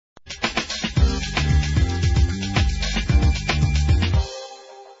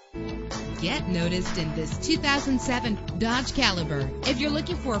Get noticed in this 2007 Dodge Caliber. If you're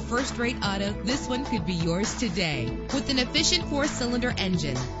looking for a first-rate auto, this one could be yours today. With an efficient 4-cylinder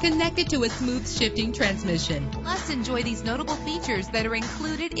engine connected to a smooth shifting transmission. Plus, enjoy these notable features that are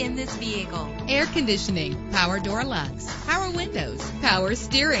included in this vehicle: air conditioning, power door locks, power windows, power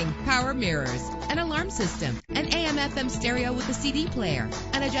steering, power mirrors, an alarm system, an AM/FM stereo with a CD player,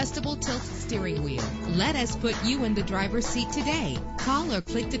 an adjustable tilt steering wheel. Let us put you in the driver's seat today. Call or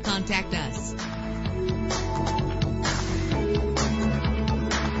click to contact us.